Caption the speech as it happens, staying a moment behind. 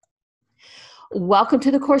Welcome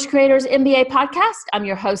to the Course Creators MBA podcast. I'm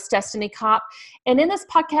your host, Destiny Kopp. And in this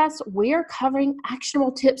podcast, we are covering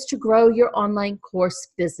actionable tips to grow your online course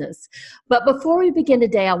business. But before we begin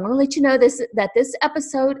today, I want to let you know that this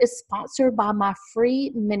episode is sponsored by my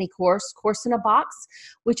free mini course, Course in a Box,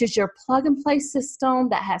 which is your plug and play system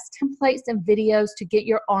that has templates and videos to get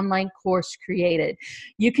your online course created.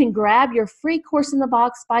 You can grab your free Course in the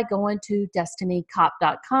Box by going to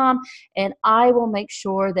destinykopp.com, and I will make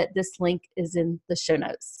sure that this link is in the show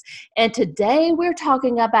notes. And today we're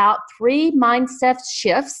talking about 3 mindset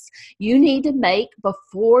shifts you need to make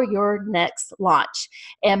before your next launch.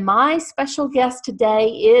 And my special guest today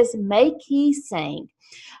is Mei Qi Tseng.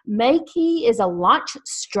 Mei Qi is a launch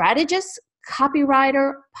strategist,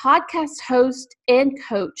 copywriter, podcast host, and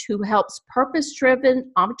coach who helps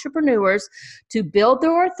purpose-driven entrepreneurs to build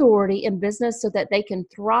their authority in business so that they can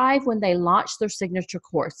thrive when they launch their signature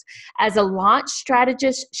course. As a launch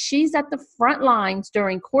strategist, she's at the front lines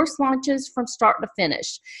during course launches from start to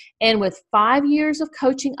finish. And with 5 years of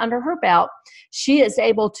coaching under her belt, she is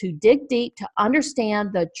able to dig deep to understand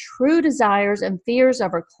the true desires and fears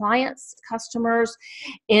of her clients, customers,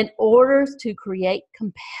 in order to create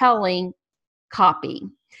compelling copy.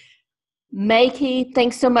 Mei Qi,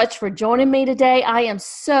 thanks so much for joining me today. I am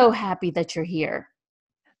so happy that you're here.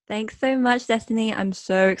 Thanks so much, Destiny. I'm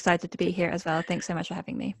so excited to be here as well. Thanks so much for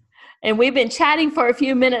having me. And we've been chatting for a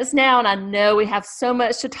few minutes now, and I know we have so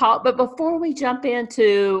much to talk. But before we jump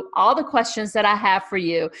into all the questions that I have for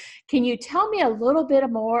you, can you tell me a little bit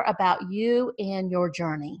more about you and your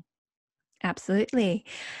journey? Absolutely.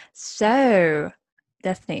 So,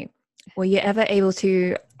 Destiny, were you ever able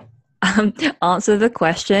to answer the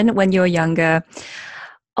question when you were younger,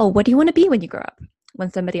 oh, what do you want to be when you grow up?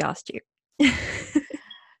 When somebody asked you.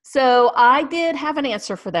 So I did have an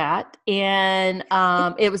answer for that, and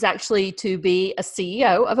it was actually to be a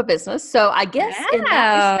CEO of a business. So I guess in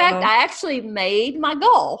that respect, I actually made my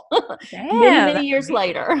goal many years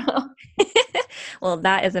later. Well,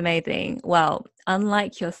 that is amazing. Well,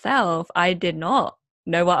 unlike yourself, I did not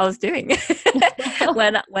know what I was doing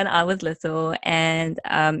when I was little, and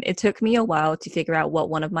it took me a while to figure out what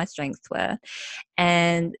one of my strengths were.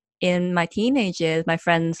 And in my teenage years, my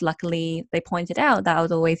friends, luckily, they pointed out that I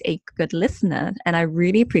was always a good listener, and I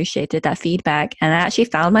really appreciated that feedback. And I actually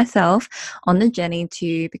found myself on the journey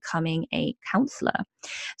to becoming a counselor.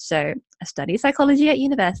 So I studied psychology at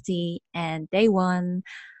university, and day one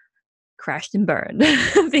crashed and burned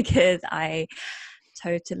because I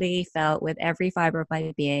totally felt with every fiber of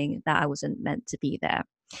my being that I wasn't meant to be there.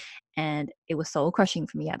 And it was soul crushing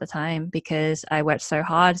for me at the time because I worked so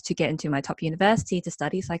hard to get into my top university to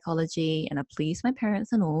study psychology, and I pleased my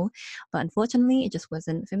parents and all. But unfortunately, it just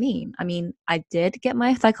wasn't for me. I mean, I did get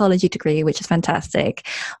my psychology degree, which is fantastic.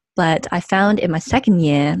 But I found in my second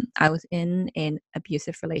year, I was in an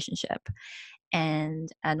abusive relationship. And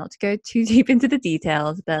not to go too deep into the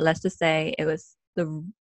details, but let's just say it was the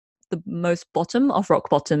most bottom of rock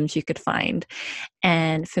bottoms you could find.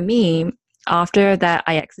 And for me, after that,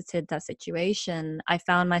 I exited that situation, I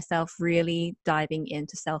found myself really diving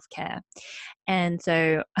into self-care. And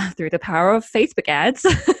so through the power of Facebook ads,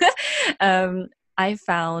 I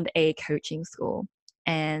found a coaching school.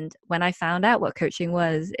 And when I found out what coaching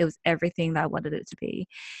was, it was everything that I wanted it to be.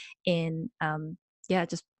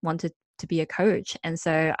 Just wanted to be a coach. And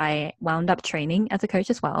so I wound up training as a coach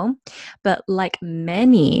as well. But like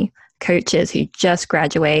many coaches who just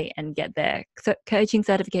graduate and get their coaching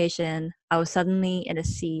certification, I was suddenly in a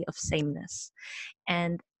sea of sameness.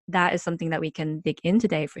 And that is something that we can dig in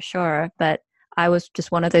today for sure. But I was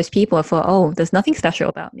just one of those people who thought, oh, there's nothing special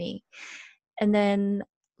about me. And then,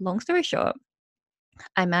 long story short,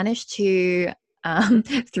 I managed to,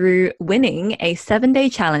 through winning a 7-day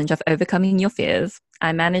challenge of overcoming your fears,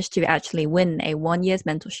 I managed to actually win a 1-year's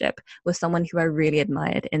mentorship with someone who I really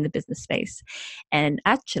admired in the business space. And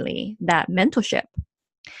actually, that mentorship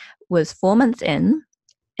was 4 months in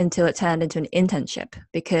until it turned into an internship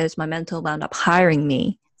because my mentor wound up hiring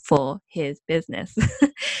me for his business.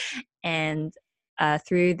 And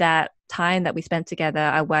through that time that we spent together,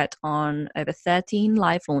 I worked on over 13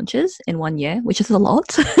 live launches in 1 year, which is a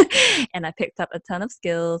lot. And I picked up a ton of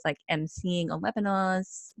skills like emceeing on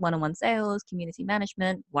webinars, one-on-one sales, community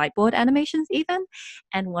management, whiteboard animations even.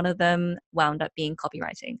 And one of them wound up being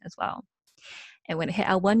copywriting as well. And when it hit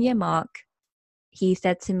our 1 year mark, he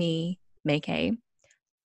said to me, Mei Qi,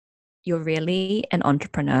 you're really an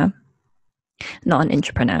entrepreneur, not an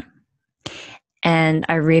intrapreneur. And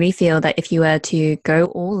I really feel that if you were to go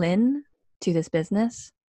all in to this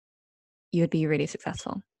business, you would be really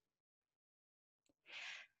successful.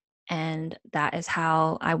 And that is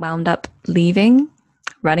how I wound up leaving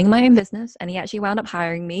running my own business, and he actually wound up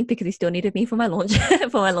hiring me because he still needed me for my launch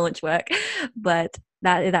for my launch work. But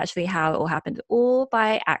that is actually how it all happened, all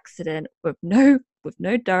by accident, with no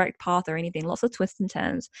direct path or anything, lots of twists and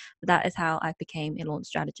turns. But that is how I became a launch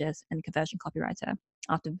strategist and conversion copywriter,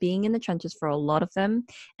 after being in the trenches for a lot of them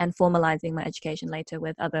and formalizing my education later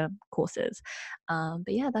with other courses. But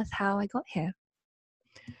yeah, that's how I got here.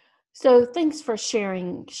 So thanks for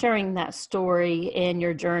sharing that story and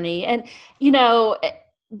your journey. And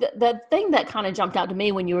the thing that kind of jumped out to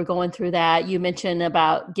me when you were going through that, you mentioned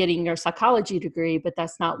about getting your psychology degree, but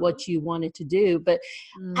that's not what you wanted to do. But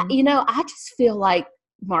I just feel like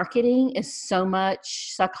marketing is so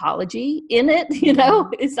much psychology in it.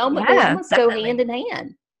 It's almost, they almost go hand in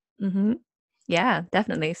hand. Mm-hmm. Yeah,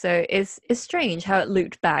 definitely. So it's strange how it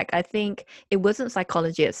looped back. I think it wasn't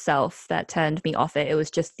psychology itself that turned me off it. It was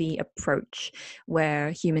just the approach,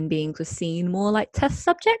 where human beings were seen more like test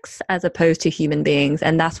subjects as opposed to human beings.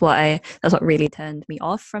 And that's what really turned me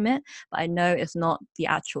off from it. But I know it's not the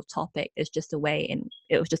actual topic. It's just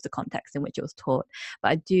it was just the context in which it was taught.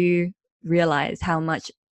 But I do realize how much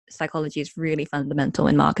psychology is really fundamental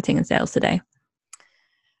in marketing and sales today.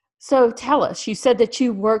 So tell us, you said that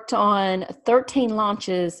you worked on 13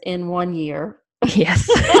 launches in 1 year. Yes.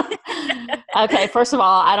 Okay, first of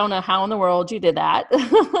all, I don't know how in the world you did that.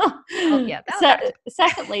 Oh, yeah.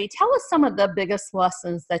 Secondly, tell us some of the biggest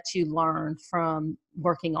lessons that you learned from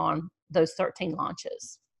working on those 13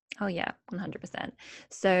 launches. Oh, yeah, 100%.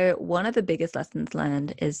 So one of the biggest lessons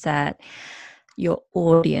learned is that your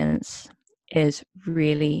audience is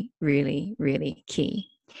really, really, really key.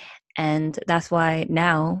 And that's why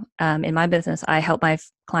now in my business, I help my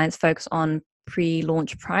clients focus on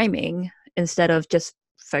pre-launch priming instead of just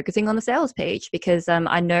focusing on the sales page, because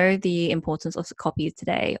I know the importance of the copy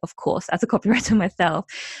today, of course, as a copywriter myself.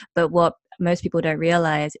 But what most people don't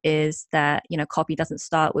realize is that, copy doesn't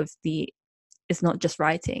start with it's not just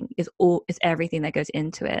writing, it's everything that goes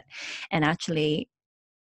into it. And actually,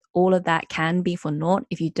 all of that can be for naught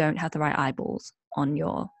if you don't have the right eyeballs on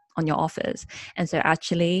your offers. And so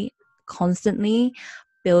actually constantly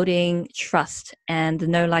building trust, and the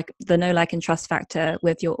know like and trust factor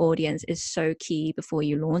with your audience is so key before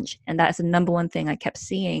you launch. And that's the number one thing I kept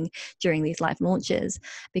seeing during these live launches,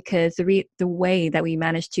 because the way that we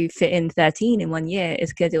managed to fit in 13 in 1 year is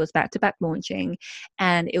because it was back-to-back launching,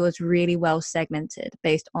 and it was really well segmented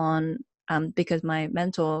based on because my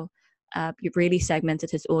mentor really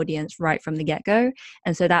segmented his audience right from the get-go.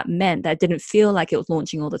 And so that meant that it didn't feel like it was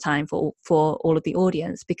launching all the time for all of the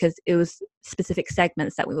audience, because it was specific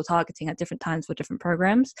segments that we were targeting at different times for different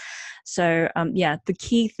programs. So the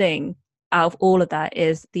key thing out of all of that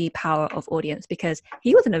is the power of audience, because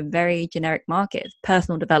he was in a very generic market,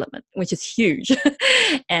 personal development, which is huge.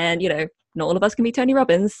 And not all of us can be Tony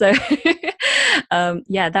Robbins. So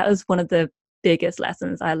that was one of the biggest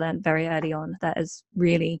lessons I learned very early on. That is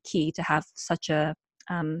really key, to have such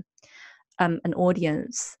an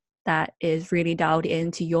audience that is really dialed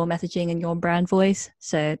into your messaging and your brand voice.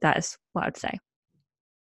 So that is what I'd say.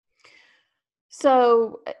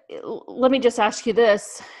 So let me just ask you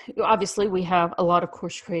this. Obviously, we have a lot of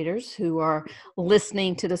course creators who are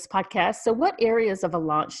listening to this podcast. So what areas of a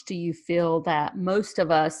launch do you feel that most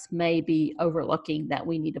of us may be overlooking that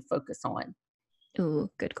we need to focus on?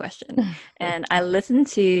 Ooh, good question. And I listened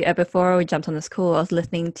to, before we jumped on this call, I was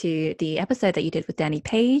listening to the episode that you did with Danny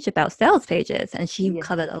Page about sales pages, and she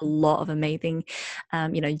covered a lot of amazing,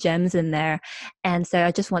 gems in there. And so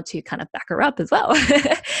I just want to kind of back her up as well.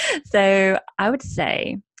 So I would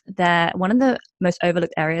say that one of the most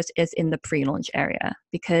overlooked areas is in the pre-launch area,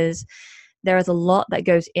 because there is a lot that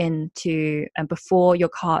goes into before your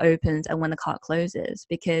cart opens and when the cart closes,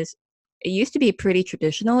 because it used to be pretty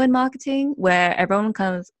traditional in marketing, where everyone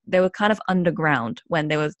they were kind of underground when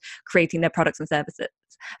they were creating their products and services,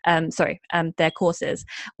 their courses,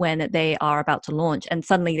 when they are about to launch, and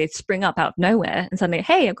suddenly they spring up out of nowhere, and suddenly,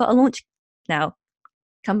 hey, I've got a launch now,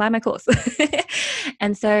 come buy my course.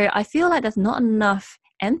 And so I feel like there's not enough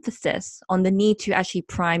emphasis on the need to actually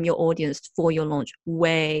prime your audience for your launch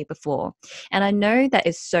way before. And I know that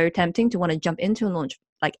it's so tempting to want to jump into a launch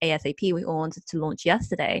like ASAP. We all wanted to launch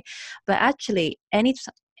yesterday, but actually any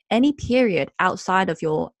period outside of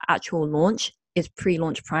your actual launch is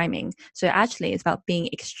pre-launch priming. So actually it's about being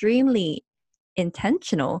extremely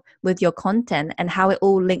intentional with your content and how it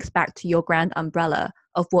all links back to your grand umbrella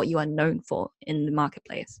of what you are known for in the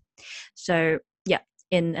marketplace. So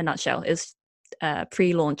in a nutshell, is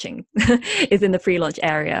pre-launching is in the pre-launch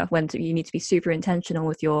area, when you need to be super intentional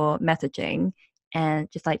with your messaging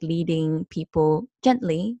and just like leading people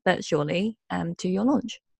gently but surely to your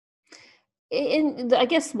launch. And I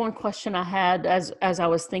guess one question I had as I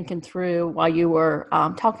was thinking through while you were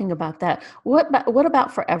talking about that, what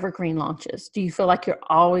about for evergreen launches? Do you feel like you're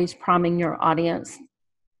always priming your audience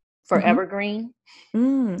for evergreen?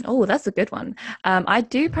 Oh, that's a good one. I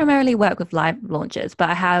do primarily work with live launches, but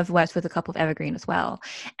I have worked with a couple of evergreen as well.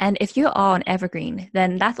 And if you are on evergreen,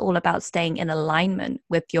 then that's all about staying in alignment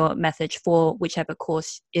with your message for whichever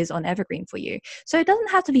course is on evergreen for you. So it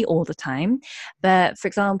doesn't have to be all the time. But for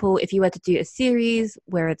example, if you were to do a series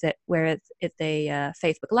it's a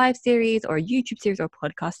Facebook Live series or a YouTube series or a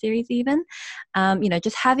podcast series, even,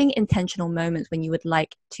 just having intentional moments when you would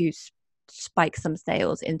like to spike some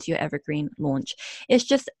sales into your evergreen launch. It's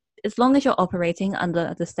just, as long as you're operating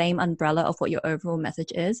under the same umbrella of what your overall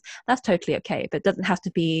message is, that's totally okay. But it doesn't have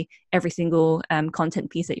to be every single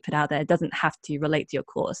content piece that you put out there. It doesn't have to relate to your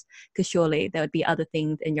course, because surely there would be other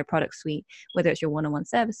things in your product suite, whether it's your one-on-one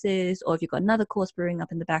services or if you've got another course brewing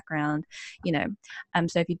up in the background,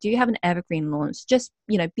 So if you do have an evergreen launch, just,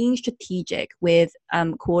 being strategic with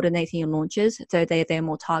coordinating your launches so they're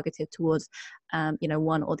more targeted towards,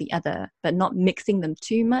 one or the other, but not mixing them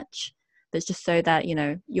too much. That's just so that,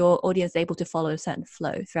 your audience is able to follow a certain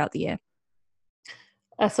flow throughout the year.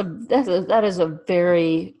 That is a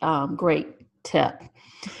very great tip.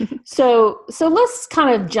 So let's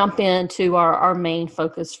kind of jump into our main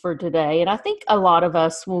focus for today. And I think a lot of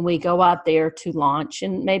us, when we go out there to launch,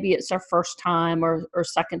 and maybe it's our first time or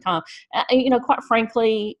second time, quite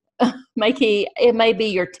frankly, it may be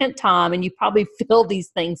your 10th time and you probably feel these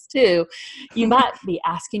things too. You might be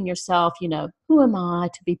asking yourself, who am I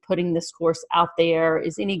to be putting this course out there?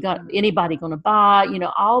 Is anybody going to buy?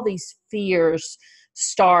 All these fears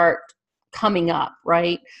start coming up,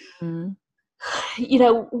 right? Mm-hmm.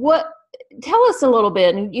 What, tell us a little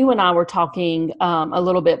bit, and you and I were talking a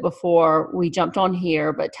little bit before we jumped on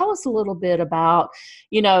here, but tell us a little bit about,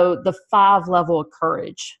 the 5 level of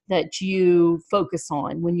courage that you focus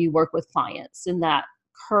on when you work with clients, and that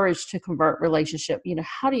courage to convert relationship.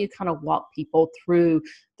 How do you kind of walk people through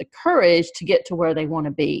the courage to get to where they want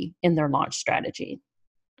to be in their launch strategy?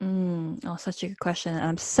 Oh, such a good question.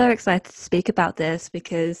 I'm so excited to speak about this,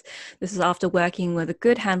 because this is after working with a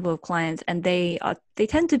good handful of clients, and they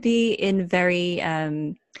tend to be in very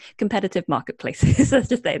competitive marketplaces. Let's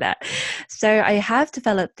just say that. So I have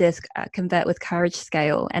developed this Convert with Courage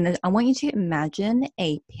scale, and I want you to imagine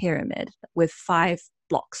a pyramid with 5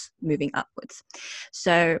 blocks moving upwards.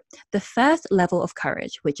 So the first level of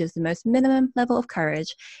courage, which is the most minimum level of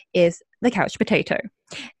courage, is the couch potato.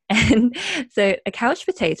 And so a couch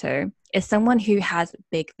potato is someone who has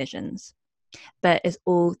big visions, but is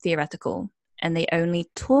all theoretical, and they only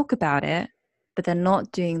talk about it, but they're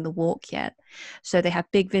not doing the walk yet. So they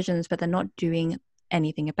have big visions, but they're not doing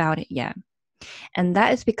anything about it yet. And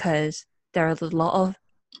that is because there are a lot of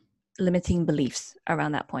limiting beliefs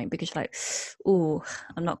around that point, because you're like, oh,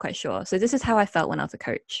 I'm not quite sure. So this is how I felt when I was a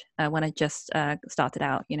coach, when I just started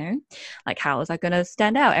out, like, how was I going to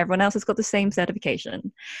stand out? Everyone else has got the same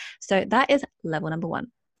certification. So that is level number 1.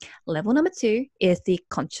 Level number 2 is the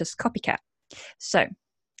conscious copycat. So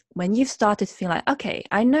when you've started to feel like, okay,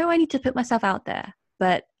 I know I need to put myself out there,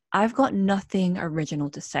 but I've got nothing original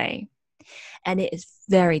to say. And it is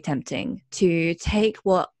very tempting to take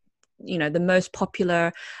what the most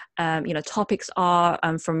popular topics are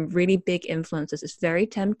from really big influencers. It's very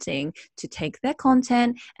tempting to take their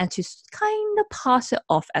content and to kind of pass it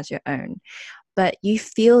off as your own, but you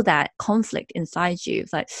feel that conflict inside you.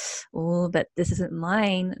 It's like, oh, but this isn't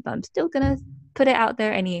mine, but I'm still gonna put it out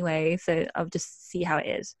there anyway, so I'll just see how it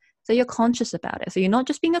is. So you're conscious about it. So you're not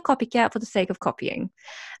just being a copycat for the sake of copying,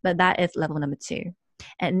 but that is level number 2.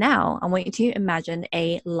 And now I want you to imagine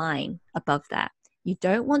a line above that. You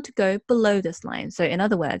don't want to go below this line. So in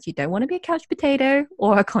other words, you don't want to be a couch potato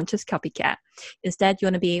or a conscious copycat. Instead, you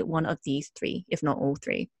want to be one of these 3, if not all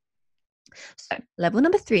 3. So level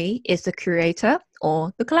number 3 is the creator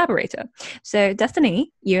or the collaborator. So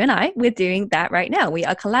Destiny, you and I, we're doing that right now. We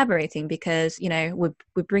are collaborating because, we're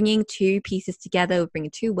bringing 2 pieces together. We're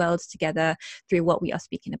bringing 2 worlds together through what we are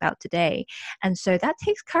speaking about today. And so that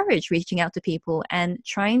takes courage, reaching out to people and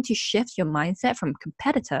trying to shift your mindset from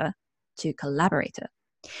competitor to collaborator.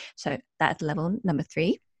 So that's level number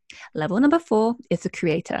 3. Level number 4 is the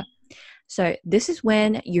creator. So this is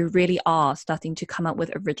when you really are starting to come up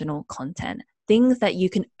with original content, things that you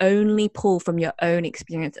can only pull from your own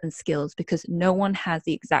experience and skills, because no one has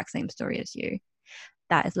the exact same story as you.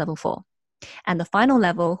 That is level 4. And the final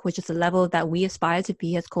level, which is the level that we aspire to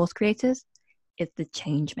be as course creators, is the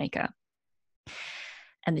change maker.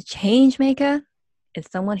 And the change maker is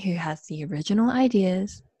someone who has the original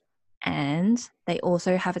ideas, and they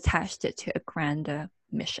also have attached it to a grander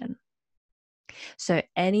mission. So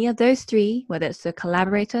any of those three, whether it's the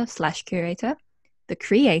collaborator / curator, the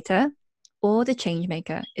creator, or the change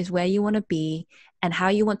maker, is where you want to be and how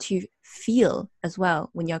you want to feel as well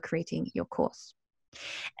when you're creating your course.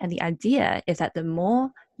 And the idea is that the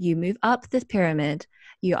more you move up this pyramid,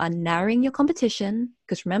 you are narrowing your competition,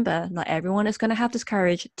 because remember, not everyone is going to have this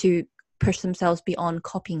courage to push themselves beyond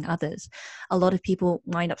copying others. A lot of people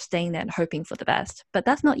wind up staying there and hoping for the best, but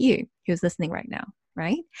that's not you who's listening right now,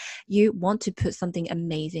 right? You want to put something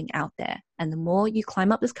amazing out there. And the more you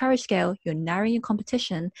climb up this courage scale, you're narrowing your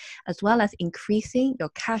competition as well as increasing your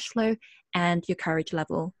cash flow and your courage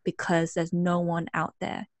level, because there's no one out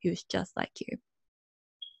there who's just like you.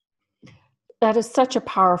 That is such a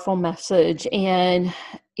powerful message. And,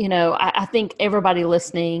 I think everybody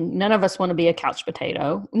listening, none of us want to be a couch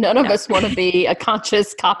potato. None of us want to be a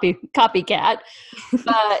conscious copycat.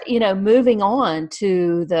 But, moving on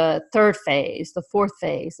to the third phase, the fourth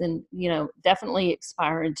phase, and, definitely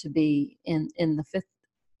aspiring to be in the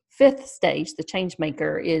fifth stage, the change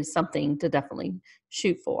maker, is something to definitely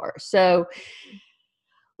shoot for. So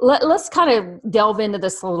let's kind of delve into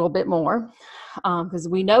this a little bit more, because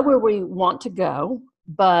we know where we want to go.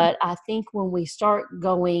 But I think when we start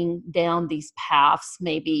going down these paths,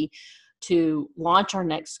 maybe to launch our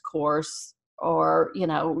next course, or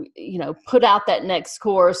put out that next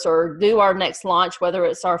course, or do our next launch, whether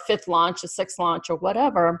it's our fifth launch, a sixth launch, or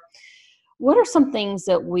whatever, what are some things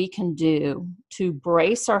that we can do to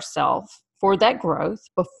brace ourselves for that growth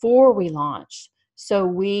before we launch, so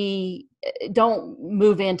we don't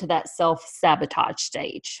move into that self-sabotage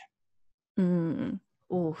stage?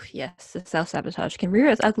 Oh, yes, the self-sabotage can rear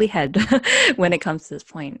its ugly head when it comes to this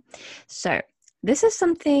point. So this is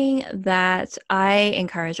something that I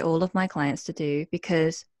encourage all of my clients to do,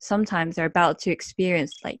 because sometimes they're about to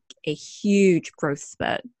experience like a huge growth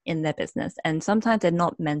spurt in their business, and sometimes they're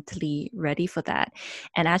not mentally ready for that.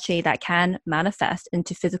 And actually that can manifest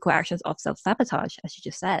into physical actions of self-sabotage, as you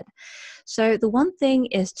just said. So the one thing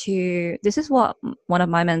is this is what one of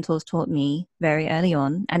my mentors taught me very early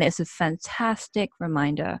on, and it's a fantastic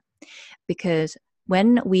reminder, because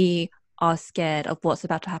when we are scared of what's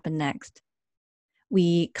about to happen next,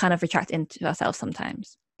 we kind of retract into ourselves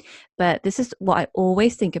sometimes. But this is what I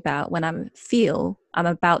always think about when I'm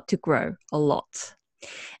about to grow a lot.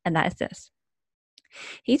 And that is this.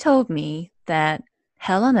 He told me that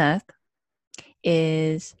hell on earth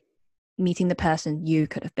is meeting the person you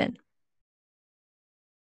could have been.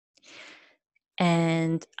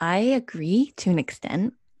 And I agree to an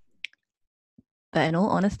extent. But in all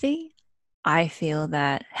honesty, I feel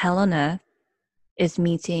that hell on earth is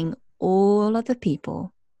meeting all of the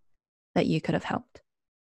people that you could have helped.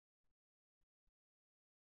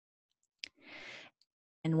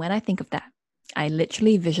 And when I think of that, I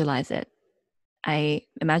literally visualize it. I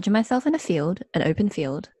imagine myself in a field, an open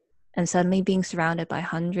field, and suddenly being surrounded by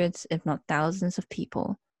hundreds, if not thousands of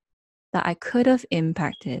people that I could have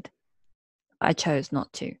impacted, but I chose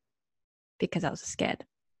not to because I was scared.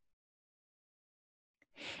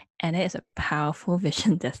 And it is a powerful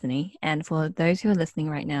vision, Destiny. And for those who are listening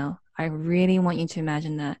right now, I really want you to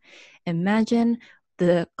imagine that. Imagine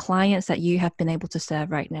the clients that you have been able to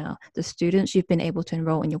serve right now, the students you've been able to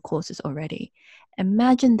enroll in your courses already.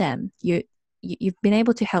 Imagine them. You've been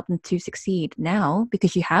able to help them to succeed now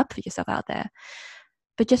because you have put yourself out there.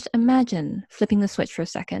 But just imagine flipping the switch for a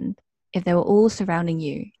second if they were all surrounding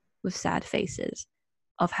you with sad faces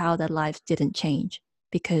of how their lives didn't change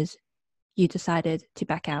because you decided to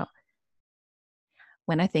back out.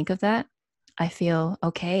 When I think of that, I feel,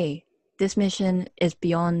 okay, this mission is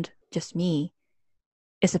beyond just me.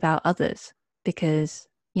 It's about others, because,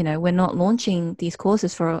 we're not launching these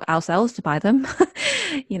courses for ourselves to buy them.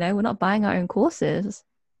 We're not buying our own courses.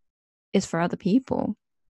 It's for other people.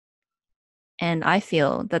 And I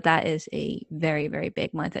feel that that is a very, very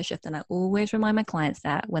big mindset shift. And I always remind my clients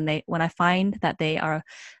that when I find that they are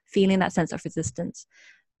feeling that sense of resistance,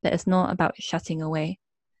 that it's not about shutting away.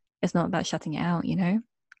 It's not about shutting it out,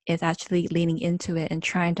 It's actually leaning into it and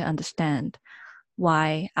trying to understand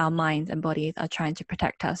why our minds and bodies are trying to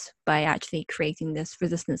protect us by actually creating this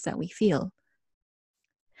resistance that we feel.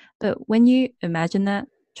 But when you imagine that,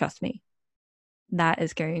 trust me, that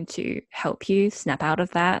is going to help you snap out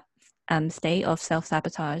of that state of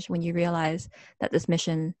self-sabotage when you realize that this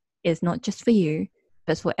mission is not just for you,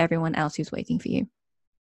 but it's for everyone else who's waiting for you.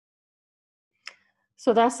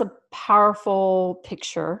 So that's a powerful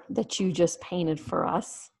picture that you just painted for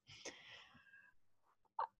us.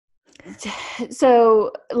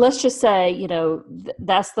 So let's just say,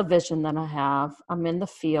 that's the vision that I have. I'm in the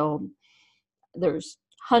field. There's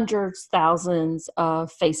hundreds, thousands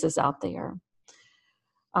of faces out there.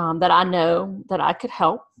 that I know that I could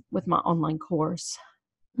help with my online course.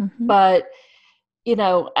 Mm-hmm. But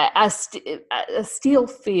I still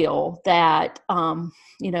feel that,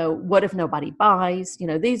 what if nobody buys?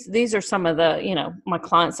 These are some of the, my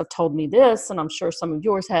clients have told me this, and I'm sure some of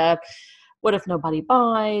yours have. What if nobody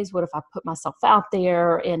buys? What if I put myself out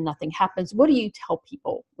there and nothing happens? What do you tell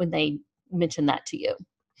people when they mention that to you?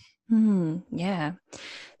 Yeah.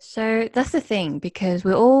 So that's the thing, because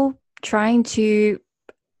we're all trying to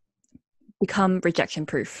become rejection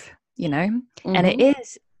proof, and it Mm-hmm.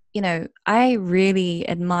 is, I really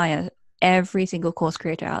admire every single course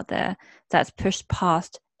creator out there that's pushed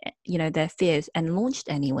past, their fears and launched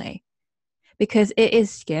anyway, because it is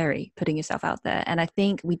scary putting yourself out there. And I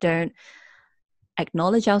think we don't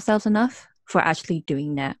acknowledge ourselves enough for actually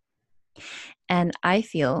doing that. And I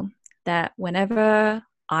feel that whenever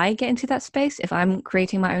I get into that space, if I'm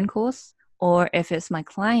creating my own course or if it's my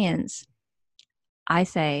clients, I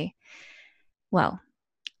say, well,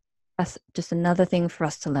 that's just another thing for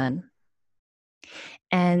us to learn.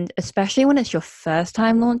 And especially when it's your first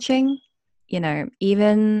time launching,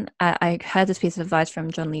 even I heard this piece of advice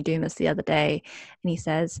from John Lee Dumas the other day, and he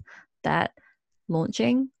says that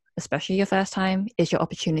launching, especially your first time, is your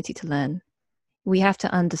opportunity to learn. We have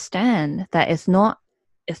to understand that it's not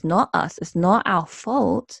us, it's not our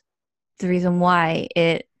fault, the reason why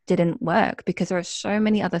it didn't work, because there are so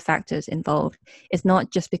many other factors involved. It's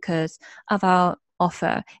not just because of our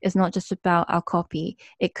offer, it's not just about our copy.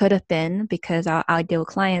 It could have been because our ideal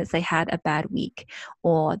clients, they had a bad week,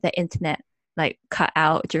 or the internet like cut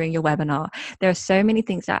out during your webinar. There are so many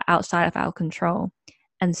things that are outside of our control,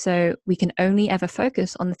 and so we can only ever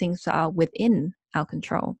focus on the things that are within our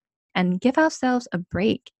control and give ourselves a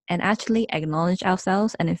break and actually acknowledge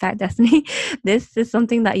ourselves. And in fact, Destiny, this is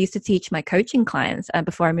something that I used to teach my coaching clients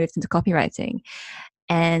before I moved into copywriting.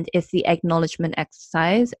 And it's the acknowledgement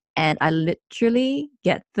exercise. And I literally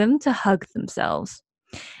get them to hug themselves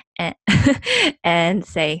and, and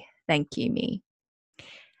say, "Thank you, me."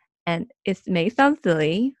 And it may sound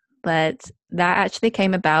silly, but that actually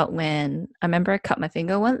came about when I remember I cut my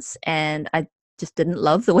finger once, and I just didn't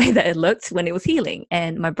love the way that it looked when it was healing.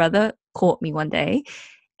 And my brother caught me one day,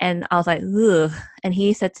 and I was like, ugh. And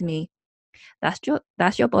he said to me,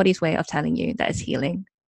 that's your body's way of telling you that it's healing.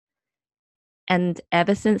 And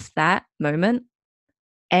ever since that moment,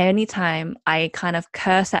 anytime I kind of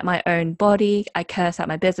curse at my own body, I curse at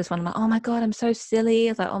my business when I'm like, oh my God, I'm so silly.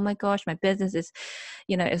 It's like, oh my gosh, my business is,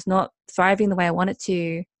 it's not thriving the way I want it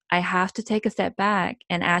to. I have to take a step back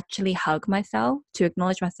and actually hug myself to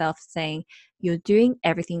acknowledge myself, saying, you're doing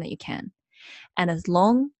everything that you can. And as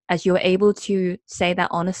long as you're able to say that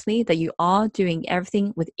honestly, that you are doing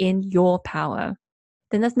everything within your power,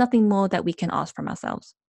 then there's nothing more that we can ask from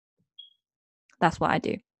ourselves. That's what I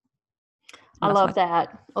do. I love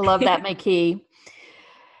that. I love that, Makee.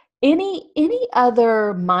 Any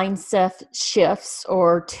other mindset shifts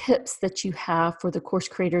or tips that you have for the course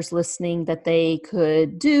creators listening that they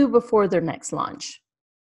could do before their next launch?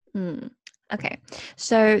 Okay,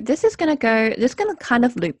 so this is going to kind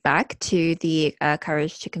of loop back to the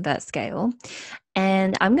Courage to Convert scale.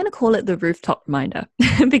 And I'm going to call it the rooftop reminder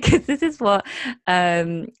because this is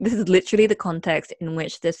literally the context in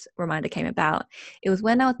which this reminder came about. It was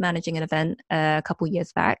when I was managing an event a couple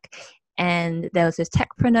years back, and there was this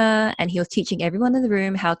techpreneur, and he was teaching everyone in the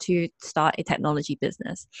room how to start a technology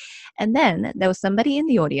business. And then there was somebody in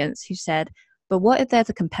the audience who said, but what if there's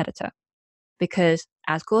a competitor? Because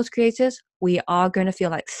as course creators, we are going to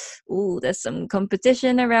feel like, oh, there's some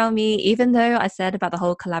competition around me. Even though I said about the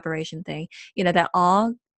whole collaboration thing, there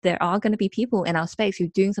are going to be people in our space who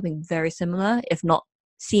are doing something very similar, if not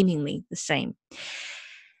seemingly the same.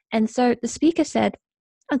 And so the speaker said,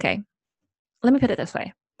 okay, let me put it this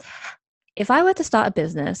way. If I were to start a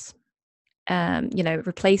business,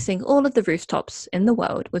 replacing all of the rooftops in the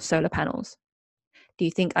world with solar panels, do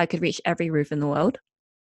you think I could reach every roof in the world?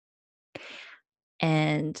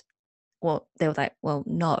 And well, they were like, well,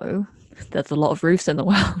 no, there's a lot of roofs in the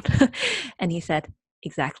world. And he said,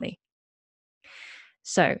 exactly.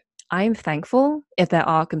 So I'm thankful if there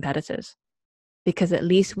are competitors, because at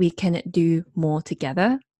least we can do more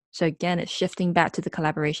together. So again, it's shifting back to the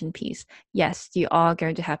collaboration piece. Yes, you are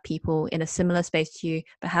going to have people in a similar space to you,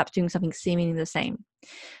 perhaps doing something seemingly the same.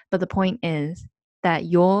 But the point is that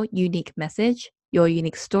your unique message, your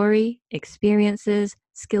unique story, experiences,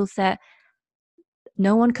 skill set,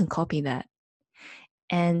 no one can copy that.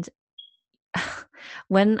 And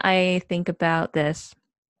when I think about this,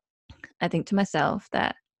 I think to myself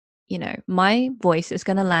that, my voice is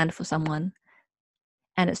going to land for someone,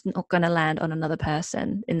 and it's not going to land on another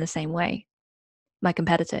person in the same way. My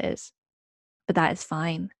competitor is. but that is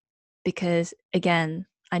fine because, again,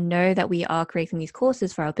 I know that we are creating these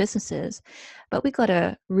courses for our businesses, but we got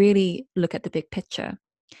to really look at the big picture.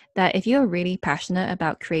 That if you're really passionate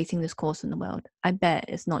about creating this course in the world, I bet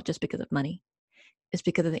it's not just because of money. It's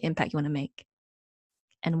because of the impact you want to make.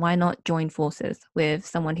 And why not join forces with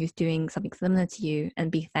someone who's doing something similar to you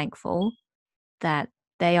and be thankful that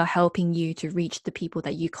they are helping you to reach the people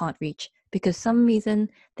that you can't reach because some reason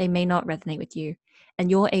they may not resonate with you, and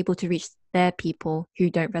you're able to reach their people who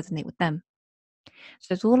don't resonate with them.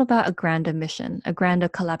 So it's all about a grander mission, a grander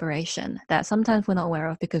collaboration that sometimes we're not aware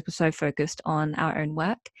of because we're so focused on our own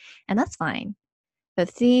work, and that's fine.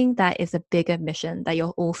 But seeing that is a bigger mission that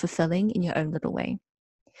you're all fulfilling in your own little way.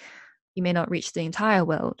 You may not reach the entire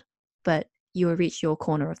world, but you will reach your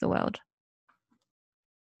corner of the world.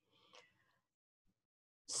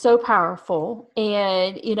 So powerful.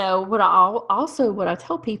 And, what I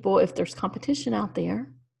tell people, if there's competition out there,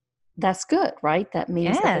 that's good, right? That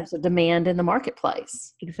means that Yeah, there's a demand in the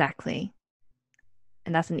marketplace. exactly.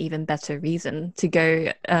 And that's an even better reason to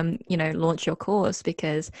go, launch your course,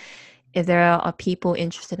 because if there are people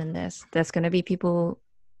interested in this, there's going to be people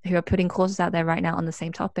who are putting courses out there right now on the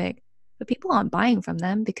same topic, but people aren't buying from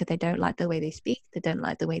them because they don't like the way they speak, they don't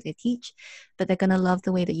like the way they teach, but they're going to love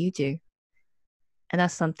the way that you do. And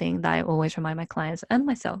that's something that I always remind my clients and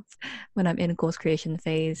myself when I'm in a course creation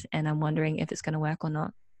phase and I'm wondering if it's going to work or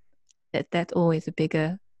not. That's always a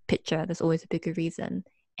bigger picture. There's always a bigger reason.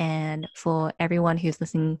 And for everyone who's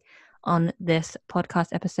listening on this podcast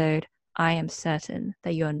episode, I am certain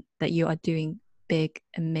that you are doing big,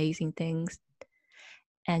 amazing things,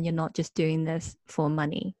 and you're not just doing this for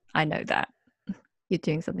money. I know that you're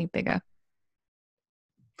doing something bigger.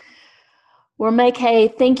 Well,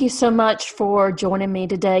 MaeKay, thank you so much for joining me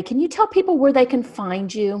today. Can you tell people where they can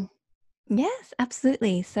find you? Yes,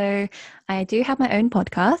 absolutely. So I do have my own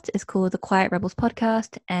podcast. It's called the Quiet Rebels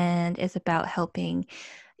Podcast, and it's about helping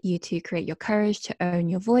you to create your courage to own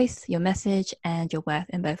your voice, your message, and your worth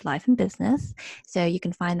in both life and business. So you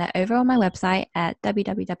can find that over on my website at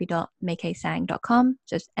www.maikeesang.com,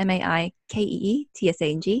 just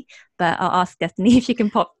MaikeeTsang. But I'll ask Destiny if she can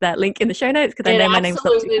pop that link in the show notes because I know my name's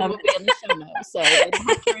not too common. It absolutely will be in the show notes, so I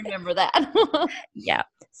have to remember that. Yeah.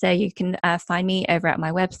 So you can find me over at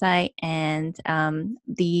my website, and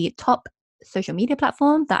the top social media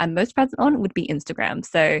platform that I'm most present on would be Instagram.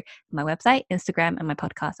 So my website, Instagram, and my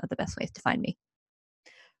podcast are the best ways to find me.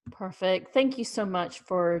 Perfect. Thank you so much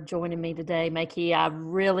for joining me today, MaeKay. I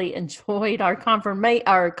really enjoyed our conversation.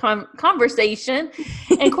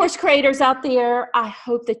 And course creators out there, I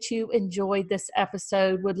hope that you enjoyed this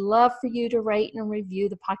episode. Would love for you to rate and review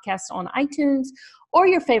the podcast on iTunes or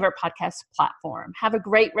your favorite podcast platform. Have a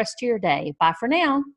great rest of your day. Bye for now.